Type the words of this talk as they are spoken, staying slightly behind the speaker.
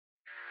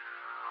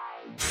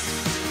All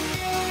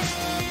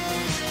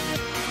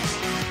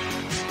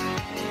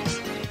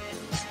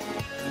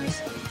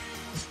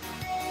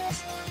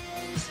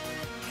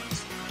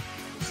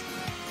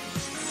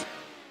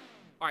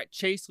right,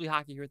 Chase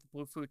Lehocky here with the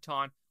Blue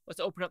Futon. Let's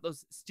open up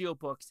those steel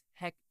books.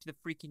 Heck to the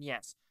freaking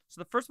yes. So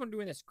the first one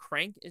doing this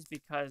Crank is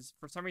because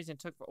for some reason it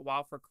took a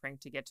while for Crank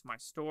to get to my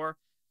store.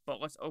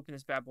 But let's open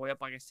this bad boy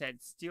up. Like I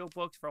said, steel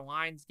books for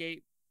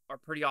Lionsgate are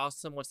pretty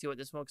awesome. Let's see what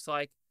this one looks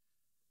like.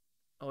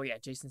 Oh yeah,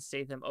 Jason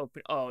Statham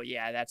open. Oh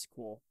yeah, that's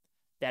cool.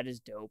 That is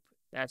dope.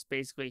 That's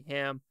basically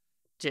him.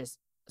 Just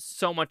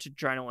so much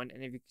adrenaline.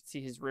 And if you can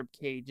see, his rib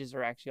cages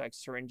are actually like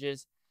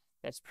syringes.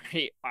 That's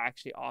pretty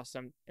actually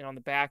awesome. And on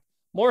the back,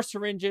 more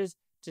syringes,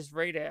 just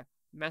ready to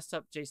mess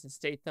up Jason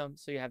Statham.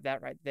 So you have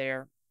that right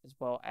there, as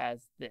well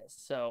as this.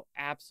 So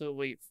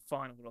absolutely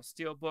fun little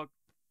steelbook.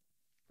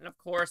 And of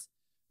course,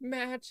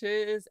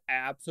 matches.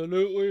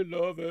 Absolutely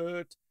love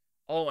it.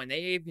 Oh, and they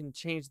even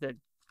changed the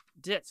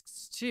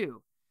discs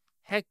too.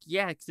 Heck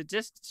yeah, because the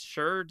discs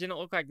sure didn't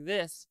look like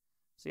this.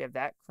 So you have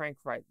that Crank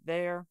right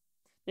there.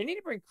 They need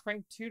to bring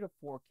Crank 2 to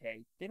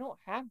 4K. They don't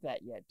have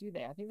that yet, do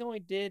they? I think they only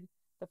did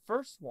the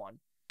first one.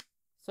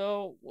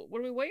 So what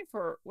are we waiting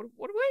for? What are we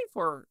waiting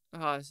for?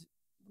 What are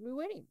we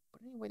waiting?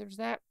 But anyway, there's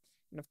that.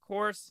 And of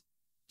course,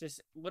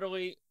 just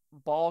literally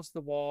balls to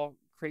the wall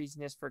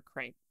craziness for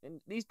Crank.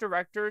 And these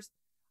directors,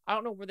 I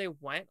don't know where they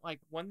went. Like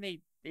when they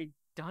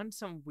done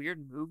some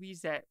weird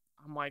movies that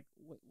I'm like,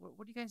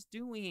 what are you guys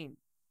doing?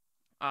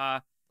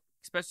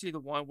 Especially the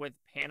one with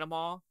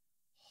Panama.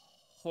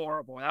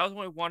 Horrible. That was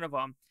only one of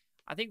them.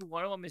 I think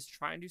one of them is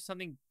trying to do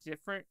something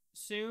different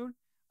soon.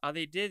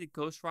 They did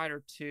Ghost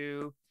Rider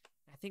 2.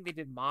 I think they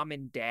did Mom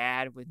and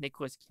Dad with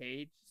Nicolas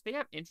Cage. So they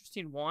have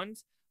interesting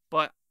ones,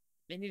 but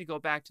they need to go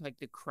back to like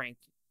the Crank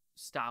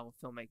style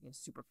of filmmaking.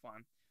 It's super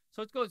fun.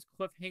 So let's go with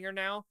Cliffhanger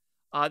now.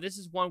 This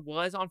is one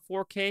was on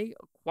 4K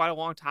quite a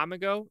long time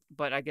ago,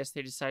 but I guess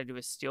they decided to do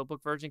a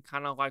steelbook version,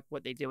 kind of like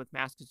what they did with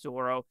Mask of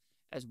Zorro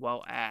as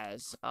well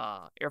as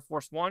Air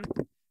Force One.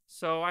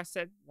 So I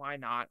said, why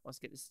not? Let's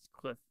get this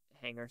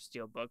Cliffhanger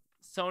steelbook.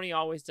 Sony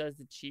always does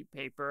the cheap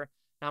paper.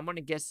 Now I'm going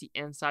to guess the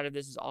inside of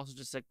this is also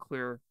just a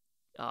clear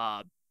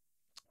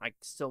like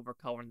silver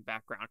color in the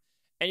background.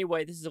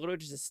 Anyway, this is literally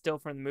just a still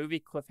from the movie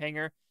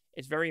Cliffhanger.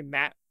 It's very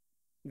matte,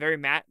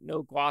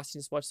 no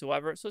glossiness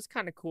whatsoever. So it's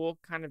kind of cool,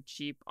 kind of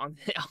cheap on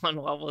on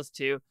levels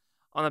too.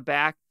 On the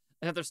back,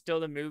 another still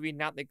the movie,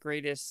 not the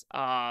greatest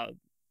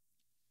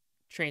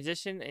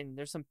transition, and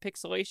there's some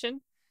pixelation.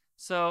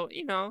 So,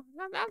 you know,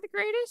 not the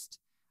greatest.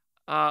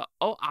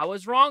 Oh, I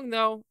was wrong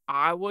though.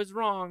 I was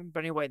wrong. But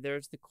anyway,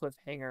 there's the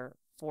Cliffhanger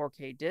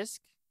 4K disc.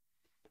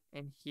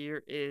 And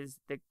here is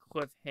the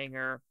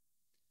Cliffhanger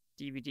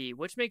DVD,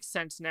 which makes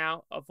sense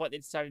now of what they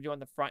decided to do on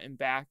the front and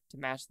back to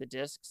match the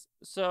discs.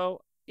 So,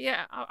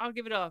 yeah, I'll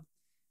give it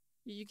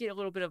you get a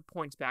little bit of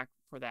points back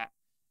for that.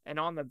 And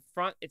on the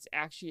front, it's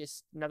actually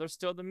another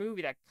still the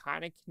movie that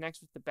kind of connects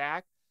with the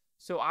back.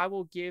 So I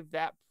will give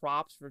that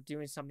props for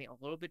doing something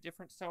a little bit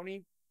different,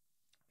 Sony.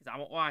 Because I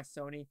won't lie,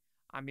 Sony,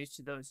 I'm used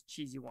to those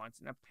cheesy ones.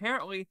 And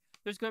apparently,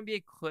 there's going to be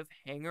a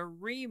Cliffhanger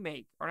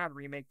remake. Or not a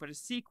remake, but a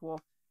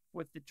sequel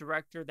with the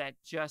director that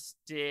just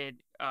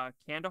did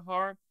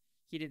Kandahar.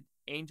 He did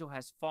Angel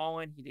Has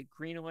Fallen. He did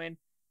Greenland.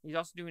 He's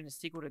also doing a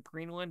sequel to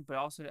Greenland, but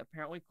also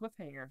apparently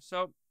Cliffhanger.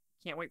 So,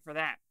 can't wait for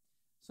that.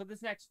 So,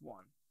 this next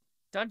one.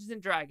 Dungeons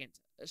 &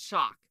 Dragons.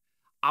 Shock.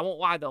 I won't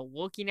lie, though.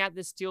 Looking at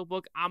this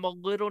steelbook, I'm a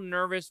little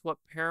nervous what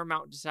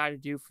Paramount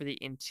decided to do for the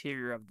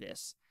interior of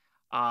this.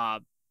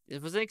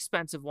 It was an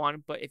expensive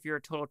one, but if you're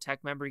a Total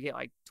Tech member, you get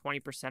like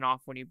 20%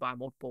 off when you buy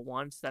multiple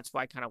ones. That's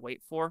why I kind of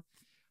wait for.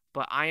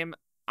 But I'm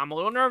a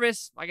little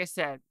nervous. Like I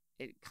said,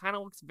 it kind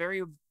of looks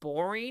very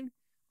boring,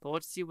 but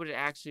let's see what it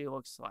actually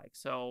looks like.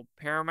 So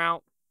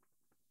Paramount,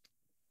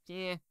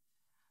 yeah,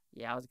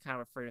 I was kind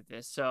of afraid of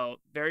this. So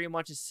very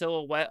much a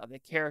silhouette of the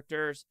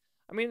characters.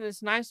 I mean,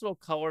 there's nice little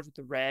colors with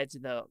the reds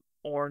and the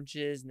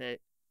oranges and the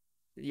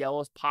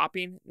yellows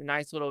popping, the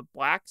nice little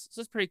blacks.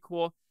 So it's pretty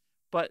cool.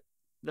 But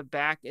the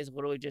back is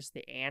literally just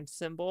the and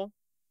symbol.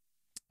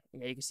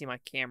 Yeah, you can see my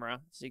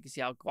camera, so you can see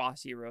how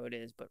glossy road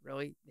is. But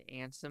really, the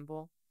and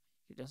symbol,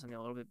 it does something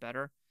a little bit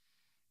better.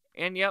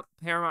 And yep,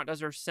 Paramount does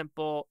their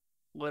simple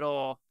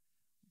little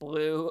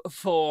blue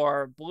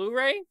for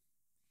Blu-ray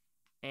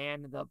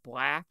and the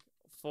black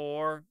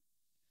for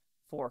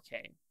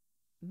 4K.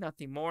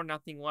 Nothing more,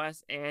 nothing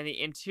less. And the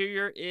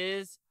interior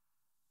is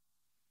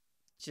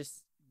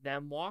just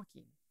them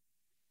walking.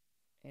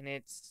 And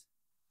is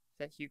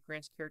that Hugh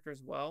Grant's character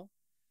as well?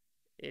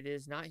 It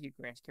is not Hugh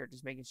Grant's character,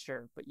 just making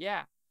sure. But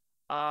yeah,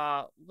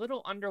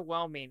 little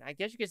underwhelming. I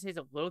guess you could say it's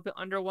a little bit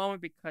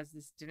underwhelming because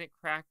this didn't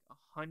crack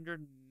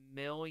 100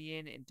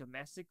 million in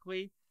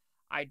domestically.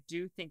 I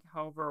do think,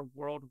 however,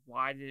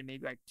 worldwide it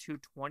maybe like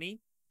 220. If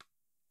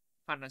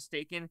I'm not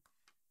mistaken,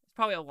 it's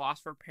probably a loss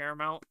for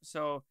Paramount.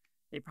 So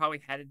they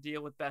probably had to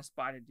deal with Best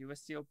Buy to do a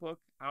steelbook.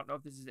 I don't know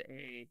if this is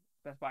a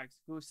Best Buy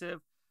exclusive,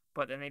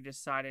 but then they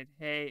decided,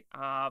 hey,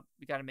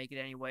 we got to make it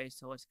anyway,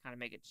 so let's kind of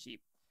make it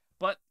cheap.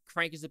 but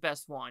Crank is the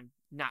best one.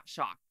 Not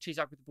shocked. Cheese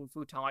out with the blue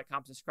futon. Like,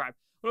 comment, subscribe.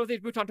 What if they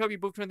Futon Toby?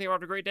 Boop, think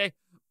about a great day.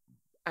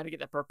 I had to get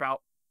that burp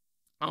out.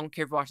 I don't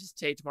care if you watch this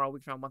today, tomorrow,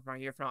 week from now, month from now,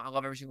 year from now. I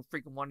love every single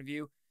freaking one of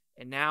you.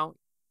 And now,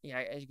 yeah,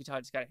 as you can tell,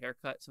 I just got a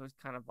haircut, so it's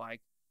kind of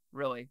like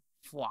really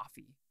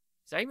fluffy.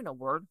 Is that even a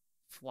word?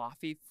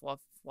 Fluffy?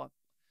 Fluff. I'm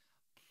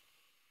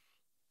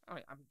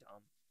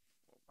dumb.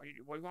 What do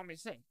you want me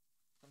to say?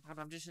 Sometimes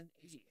I'm just an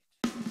idiot.